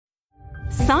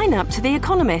Sign up to The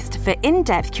Economist for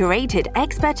in-depth curated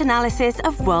expert analysis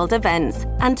of world events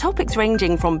and topics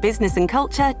ranging from business and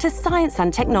culture to science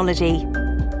and technology.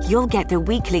 You'll get the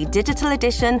weekly digital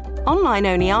edition,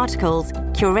 online-only articles,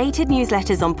 curated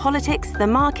newsletters on politics, the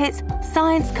markets,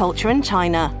 science, culture and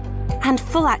China, and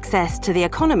full access to The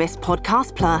Economist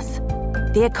Podcast Plus.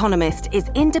 The Economist is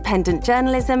independent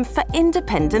journalism for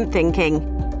independent thinking.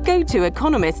 Go to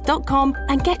economist.com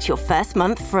and get your first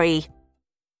month free.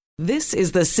 This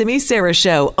is the Simi Sara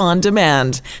Show on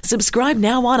demand. Subscribe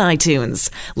now on iTunes.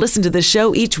 Listen to the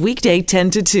show each weekday 10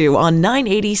 to 2 on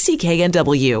 980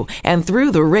 CKNW and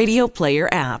through the Radio Player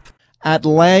app. At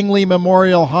Langley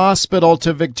Memorial Hospital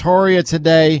to Victoria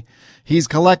today, he's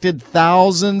collected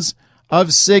thousands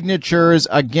of signatures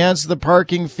against the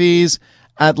parking fees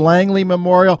at Langley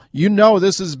Memorial. You know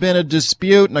this has been a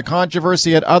dispute and a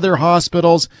controversy at other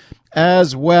hospitals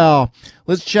as well.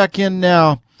 Let's check in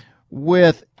now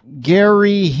with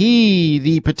Gary He,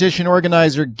 the petition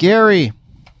organizer. Gary.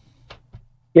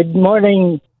 Good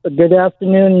morning. Good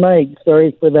afternoon, Mike.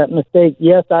 Sorry for that mistake.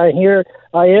 Yes, I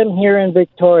am here in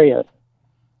Victoria.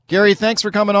 Gary, thanks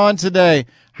for coming on today.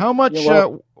 How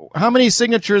many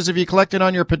signatures have you collected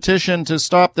on your petition to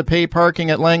stop the pay parking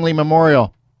at Langley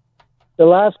Memorial? The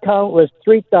last count was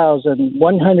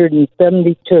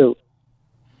 3,172.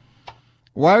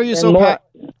 Why are you so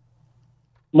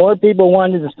More people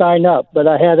wanted to sign up, but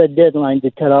I had a deadline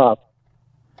to cut off.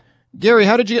 Gary,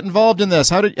 how did you get involved in this?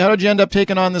 How did you end up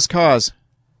taking on this cause?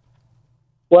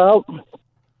 Well,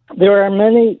 there are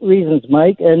many reasons,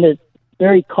 Mike, and it's a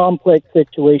very complex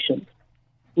situation.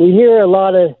 We hear a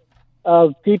lot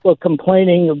of people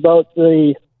complaining about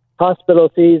the hospital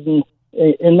fees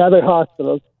in other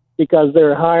hospitals because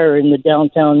they're higher in the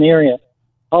downtown area.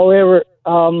 However,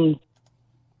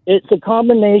 it's a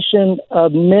combination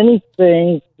of many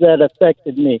things that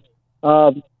affected me.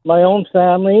 My own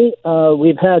family,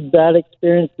 we've had bad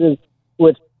experiences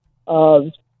with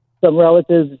some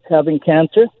relatives having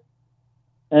cancer,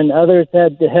 and others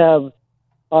had to have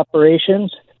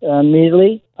operations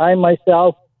immediately. I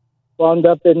myself wound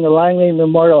up in the Langley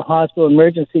Memorial Hospital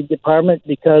Emergency Department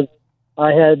because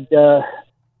I had a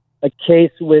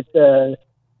case with a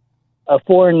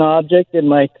foreign object in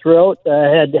my throat.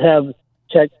 I had to have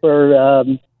checked for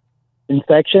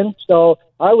infection. So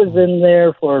I was in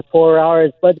there for 4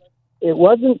 hours, but it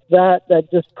wasn't that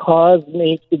just caused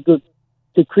me to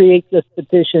create this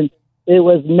petition. It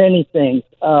was many things.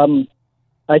 I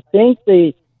think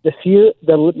the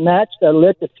match that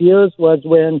lit the fuse was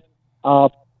when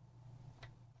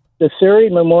the Surrey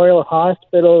Memorial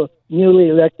Hospital newly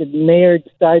elected mayor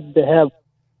decided to have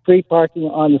free parking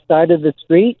on the side of the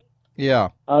street. Yeah.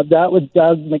 That was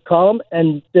Doug McCollum.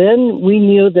 And then we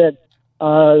knew that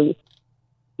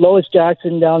Lois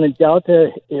Jackson down in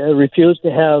Delta refused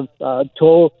to have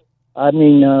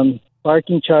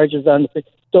parking charges on the.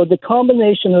 So the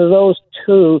combination of those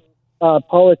two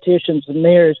politicians and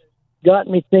mayors got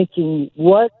me thinking,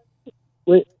 what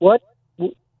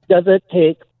does it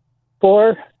take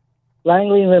for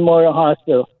Langley Memorial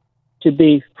Hospital to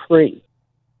be free?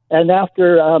 And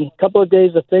after a couple of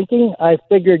days of thinking, I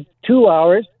figured 2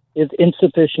 hours is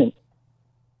insufficient.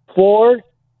 4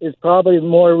 is probably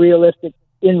more realistic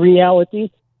in reality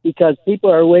because people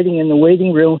are waiting in the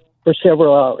waiting room for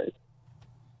several hours.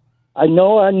 I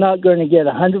know I'm not going to get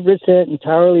 100%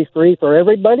 entirely free for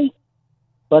everybody,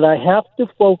 but I have to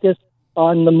focus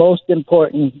on the most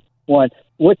important one,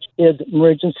 which is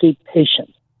emergency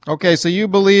patients. Okay, so you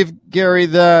believe, Gary,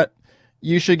 that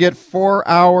you should get 4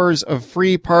 hours of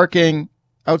free parking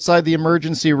outside the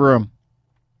emergency room,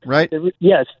 right?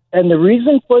 Yes, and the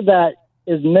reason for that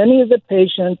is many of the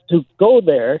patients who go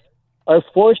there are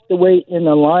forced to wait in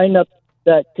a lineup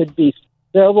that could be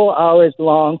several hours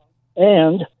long,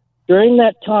 and during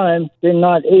that time, they're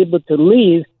not able to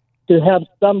leave to have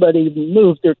somebody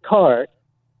move their car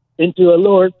into a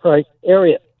lower price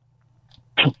area.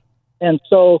 And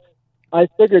so I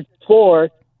figured 4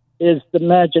 is the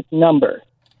magic number.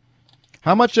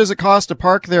 How much does it cost to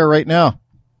park there right now?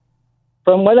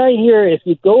 From what I hear, if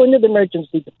you go into the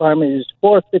emergency department, it's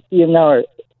 $4.50 an hour.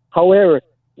 However,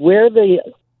 where the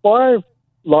far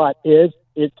lot is,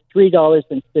 it's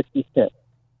 $3.50.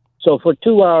 So for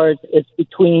 2 hours, it's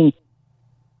between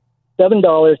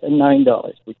 $7 and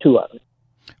 $9 for 2 hours.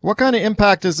 What kind of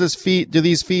impact do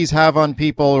these fees have on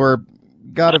people who are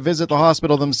got to visit the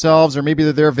hospital themselves, or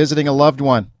maybe they're visiting a loved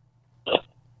one?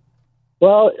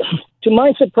 Well, to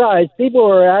my surprise, people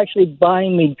were actually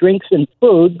buying me drinks and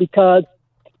food because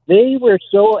they were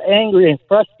so angry and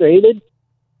frustrated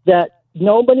that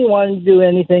nobody wanted to do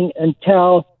anything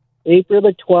until April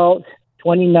the 12th,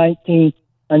 2019,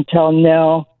 until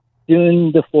now,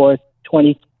 June the 4th,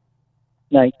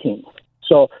 2019.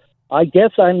 So I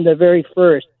guess I'm the very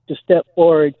first to step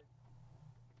forward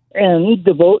and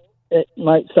devote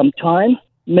some time,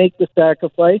 make the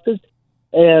sacrifices,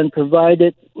 and provide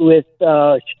it with,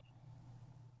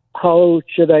 how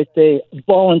should I say,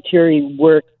 voluntary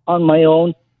work on my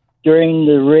own during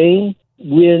the rain,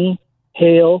 wind,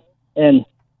 hail, and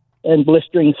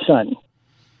blistering sun.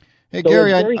 Hey, so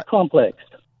Gary, it's very complex.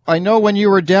 I know when you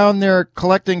were down there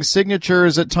collecting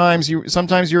signatures at times,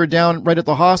 sometimes you were down right at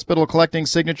the hospital collecting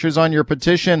signatures on your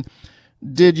petition.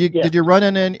 Did you run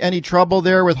into any trouble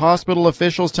there with hospital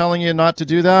officials telling you not to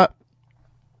do that?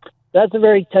 That's a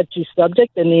very touchy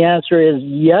subject, and the answer is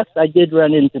yes, I did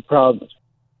run into problems.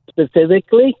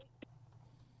 Specifically,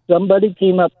 somebody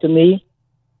came up to me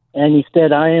and he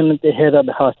said, I am at the head of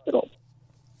the hospital.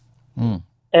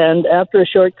 And after a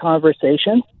short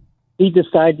conversation, he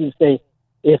decided to say,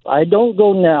 if I don't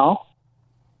go now,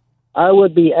 I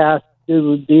would be asked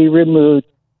to be removed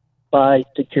by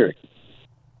security.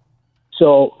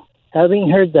 So, having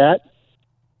heard that,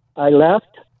 I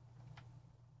left,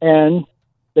 and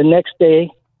the next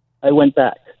day, I went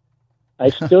back. I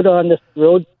stood on this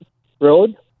road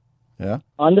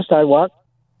on the sidewalk,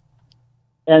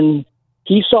 and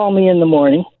he saw me in the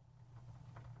morning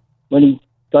when he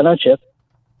got on shift,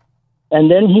 and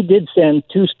then he did send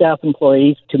 2 staff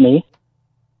employees to me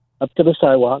up to the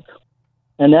sidewalk,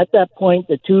 and at that point,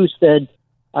 the 2 said,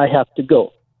 I have to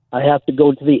go. I have to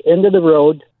go to the end of the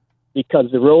road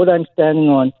because the road I'm standing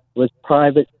on was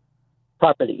private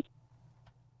property.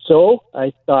 So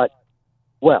I thought,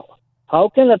 well, how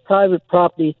can a private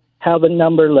property have a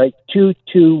number like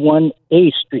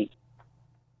 221A Street?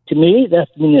 To me, that's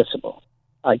municipal.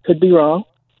 I could be wrong,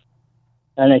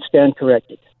 and I stand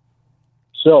corrected.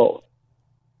 So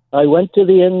I went to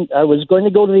the end. I was going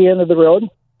to go to the end of the road,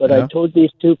 but I told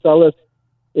these 2 fellas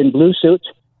in blue suits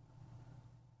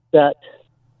that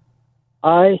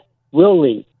I will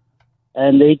leave.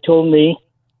 And they told me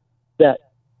that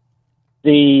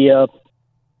the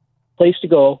place to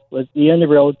go was the end of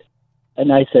the road,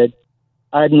 and I said,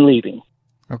 I'm leaving.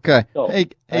 Okay. So hey,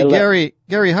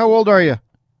 Gary, how old are you?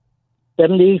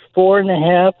 74 and a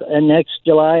half, and next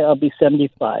July I'll be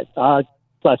 75,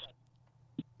 plus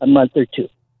a month or 2.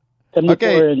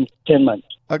 74 and 10 months.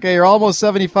 Okay, you're almost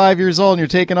 75 years old, and you're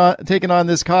taking on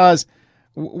this cause.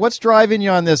 What's driving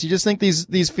you on this? You just think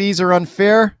these fees are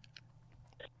unfair?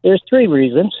 There's 3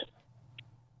 reasons.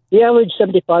 The average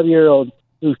 75-year-old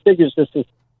who figures this is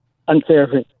unfair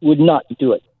would not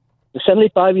do it. The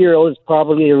 75-year-old is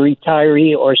probably a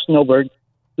retiree or snowbird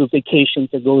who vacations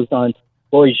or goes on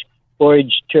voyage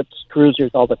trips,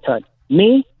 cruisers all the time.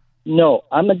 Me? No,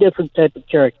 I'm a different type of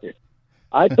character.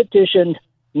 I petitioned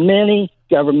many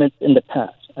governments in the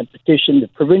past. I petitioned the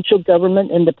provincial government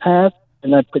in the past,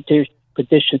 and I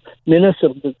petitioned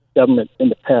municipal government in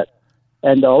the past.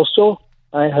 And also,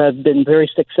 I have been very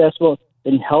successful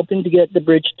in helping to get the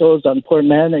bridge tolls on Port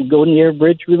Mann and Golden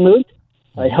Bridge removed.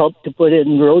 I helped to put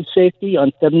in road safety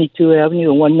on 72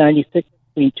 Avenue and 196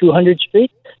 between 200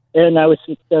 Street, and I was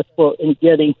successful in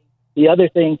getting the other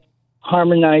thing,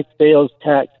 harmonized sales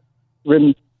tax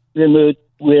removed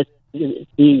with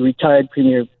the retired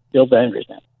Premier Bill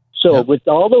Vandersnap. So with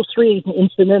all those 3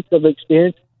 incidents of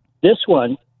experience, this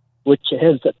one, which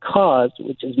has a cause,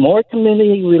 which is more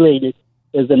community related,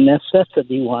 is a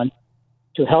necessity one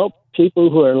to help people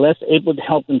who are less able to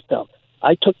help themselves.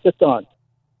 I took this on,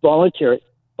 voluntarily,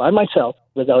 by myself,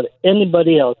 without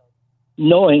anybody else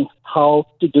knowing how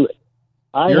to do it.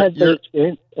 I had the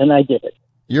experience, and I did it.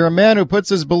 You're a man who puts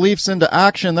his beliefs into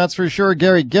action, that's for sure,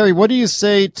 Gary. Gary, what do you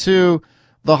say to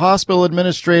the hospital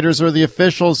administrators or the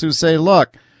officials who say,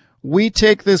 look, we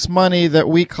take this money that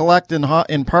we collect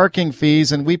in parking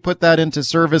fees and we put that into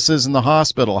services in the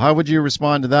hospital? How would you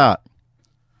respond to that?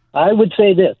 I would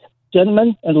say this,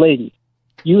 gentlemen and ladies,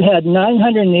 you had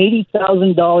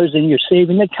 $980,000 in your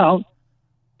saving account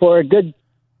for a good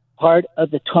part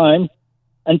of the time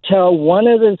until one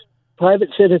of the private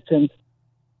citizens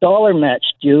dollar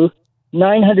matched you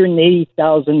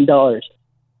 $980,000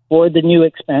 for the new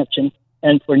expansion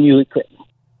and for new equipment.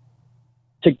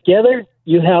 Together,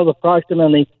 you have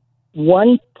approximately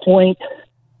 $1.8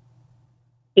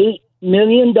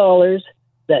 million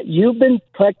that you've been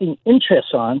collecting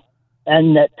interest on,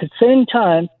 and at the same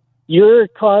time, you're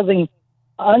causing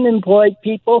unemployed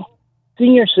people,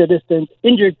 senior citizens,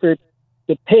 injured people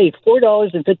to pay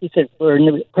 $4.50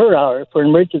 per hour for an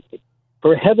emergency.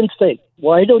 For heaven's sake,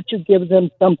 why don't you give them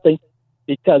something?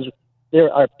 Because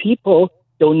there are people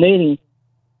donating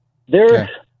their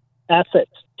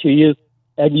assets to you,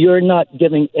 and you're not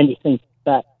giving anything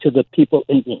back to the people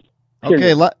in need.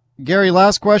 Okay, Gary,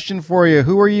 last question for you.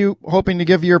 Who are you hoping to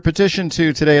give your petition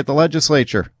to today at the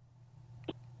legislature?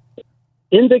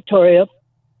 In Victoria,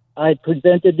 I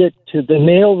presented it to the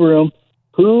mailroom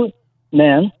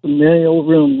men,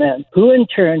 who in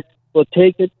turn will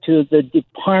take it to the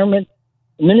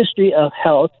Ministry of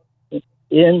Health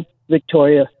in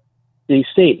Victoria,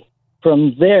 BC.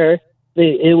 From there,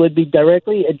 it would be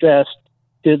directly addressed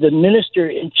to the minister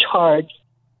in charge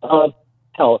of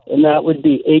health, and that would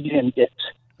be Adrian Dix.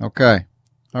 Okay.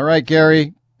 All right,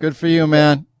 Gary. Good for you,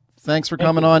 man. Thanks for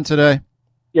coming on today.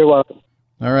 You're welcome.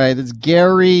 All right. It's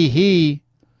Gary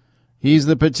He's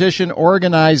the petition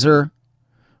organizer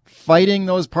fighting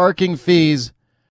those parking fees